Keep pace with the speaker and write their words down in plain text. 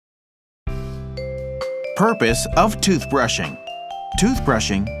Purpose of toothbrushing.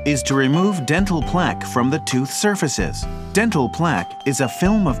 Toothbrushing is to remove dental plaque from the tooth surfaces. Dental plaque is a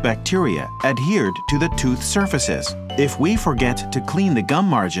film of bacteria adhered to the tooth surfaces. If we forget to clean the gum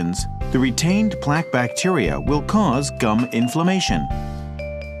margins, the retained plaque bacteria will cause gum inflammation.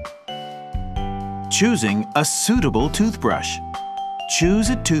 Choosing a suitable toothbrush. Choose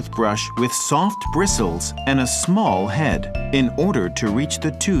a toothbrush with soft bristles and a small head in order to reach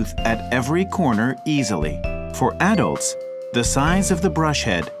the tooth at every corner easily. For adults, the size of the brush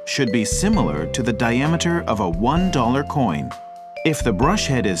head should be similar to the diameter of a $1 coin. If the brush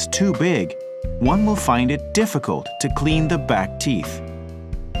head is too big, one will find it difficult to clean the back teeth.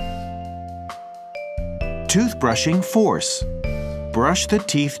 Toothbrushing force. Brush the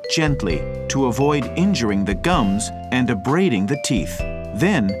teeth gently to avoid injuring the gums and abrading the teeth.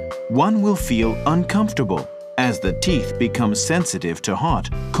 Then, one will feel uncomfortable as the teeth become sensitive to hot,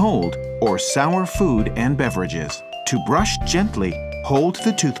 cold, or sour food and beverages. To brush gently, hold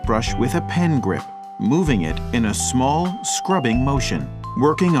the toothbrush with a pen grip, moving it in a small scrubbing motion,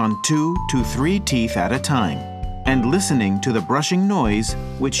 working on 2 to 3 teeth at a time, and listening to the brushing noise,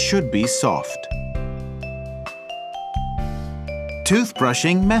 which should be soft.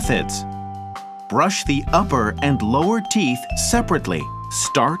 Toothbrushing methods. Brush the upper and lower teeth separately.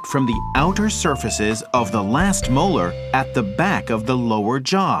 Start from the outer surfaces of the last molar at the back of the lower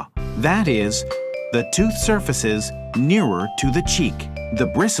jaw. That is, the tooth surfaces nearer to the cheek.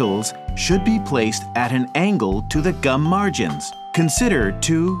 The bristles should be placed at an angle to the gum margins. Consider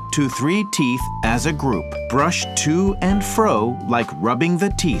 2 to 3 teeth as a group. Brush to and fro like rubbing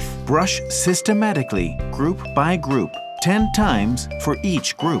the teeth. Brush systematically, group by group, 10 times for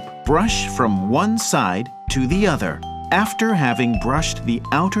each group. Brush from one side to the other. After having brushed the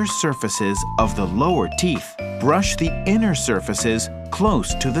outer surfaces of the lower teeth, brush the inner surfaces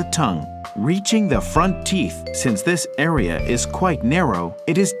close to the tongue. Reaching the front teeth, since this area is quite narrow,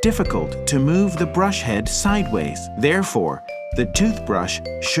 it is difficult to move the brush head sideways. Therefore, the toothbrush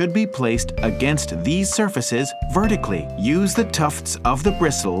should be placed against these surfaces vertically. Use the tufts of the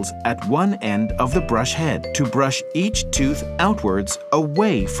bristles at one end of the brush head to brush each tooth outwards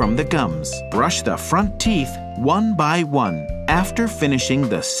away from the gums. Brush the front teeth one by one. After finishing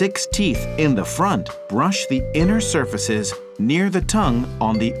the 6 teeth in the front, brush the inner surfaces near the tongue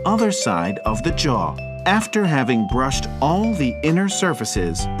on the other side of the jaw. After having brushed all the inner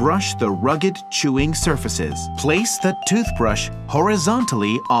surfaces, brush the rugged chewing surfaces. Place the toothbrush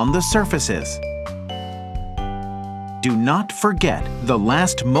horizontally on the surfaces. Do not forget the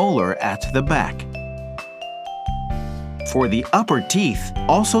last molar at the back. For the upper teeth,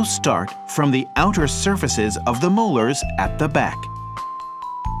 also start from the outer surfaces of the molars at the back.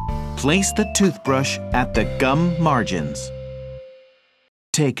 Place the toothbrush at the gum margins.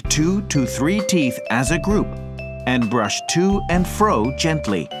 Take 2 to 3 teeth as a group and brush to and fro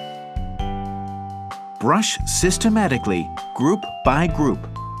gently. Brush systematically, group by group,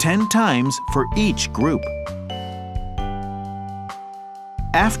 10 times for each group.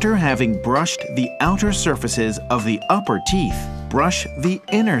 After having brushed the outer surfaces of the upper teeth, brush the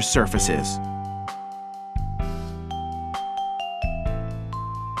inner surfaces.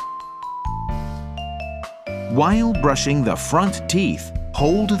 While brushing the front teeth,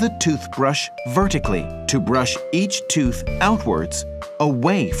 hold the toothbrush vertically to brush each tooth outwards,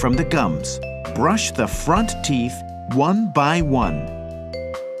 away from the gums. Brush the front teeth one by one.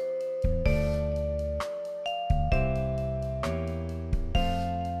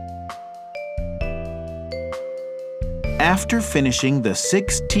 After finishing the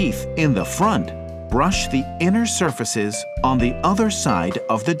 6 teeth in the front, brush the inner surfaces on the other side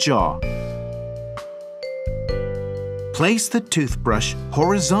of the jaw. Place the toothbrush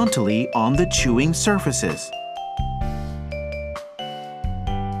horizontally on the chewing surfaces.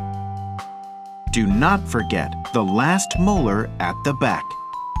 Do not forget the last molar at the back.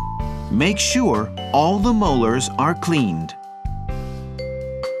 Make sure all the molars are cleaned.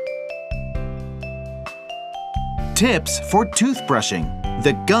 Tips for toothbrushing.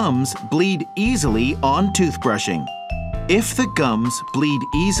 The gums bleed easily on toothbrushing. If the gums bleed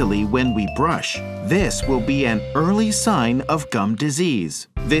easily when we brush, this will be an early sign of gum disease.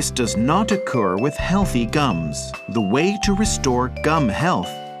 This does not occur with healthy gums. The way to restore gum health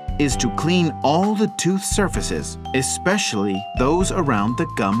is to clean all the tooth surfaces, especially those around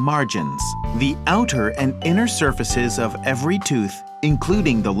the gum margins. The outer and inner surfaces of every tooth,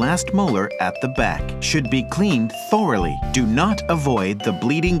 including the last molar at the back, should be cleaned thoroughly. Do not avoid the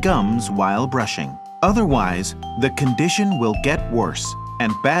bleeding gums while brushing. Otherwise, the condition will get worse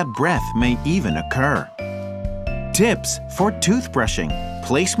and bad breath may even occur. Tips for toothbrushing.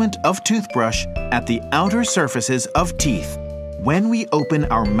 Placement of toothbrush at the outer surfaces of teeth. When we open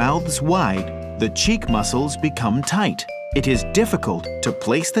our mouths wide, the cheek muscles become tight. It is difficult to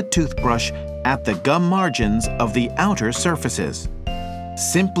place the toothbrush at the gum margins of the outer surfaces.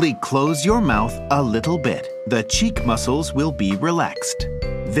 Simply close your mouth a little bit. The cheek muscles will be relaxed.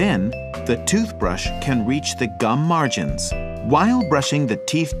 Then, the toothbrush can reach the gum margins. While brushing the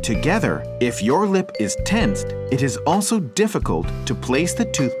teeth together, if your lip is tensed, it is also difficult to place the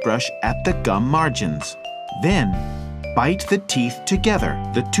toothbrush at the gum margins. Then, bite the teeth together.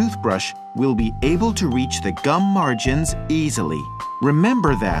 The toothbrush will be able to reach the gum margins easily.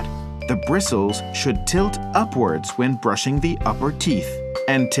 Remember that the bristles should tilt upwards when brushing the upper teeth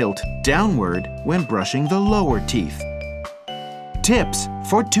and tilt downward when brushing the lower teeth. Tips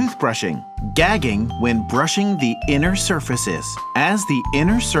for toothbrushing. Gagging when brushing the inner surfaces. As the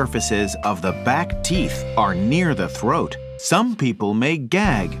inner surfaces of the back teeth are near the throat, some people may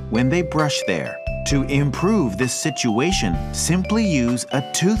gag when they brush there. To improve this situation, simply use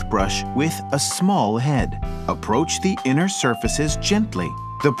a toothbrush with a small head. Approach the inner surfaces gently.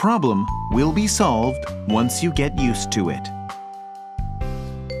 The problem will be solved once you get used to it.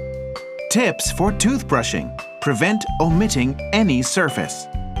 Tips for toothbrushing. Prevent omitting any surface.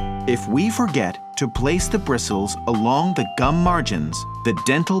 If we forget to place the bristles along the gum margins, the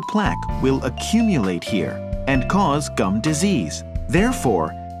dental plaque will accumulate here and cause gum disease.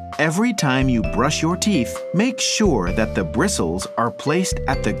 Therefore, every time you brush your teeth, make sure that the bristles are placed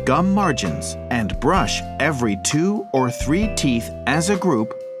at the gum margins and brush every 2 or 3 teeth as a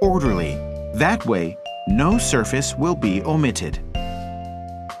group orderly. That way, no surface will be omitted.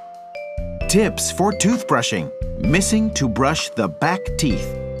 Tips for toothbrushing. Missing to brush the back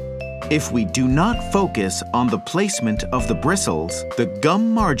teeth. If we do not focus on the placement of the bristles, the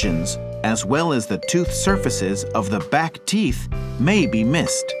gum margins, as well as the tooth surfaces of the back teeth, may be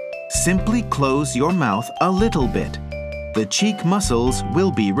missed. Simply close your mouth a little bit. The cheek muscles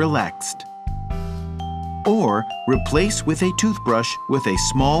will be relaxed. Or replace with a toothbrush with a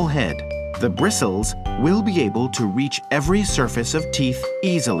small head. The bristles will be able to reach every surface of teeth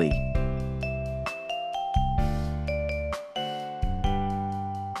easily.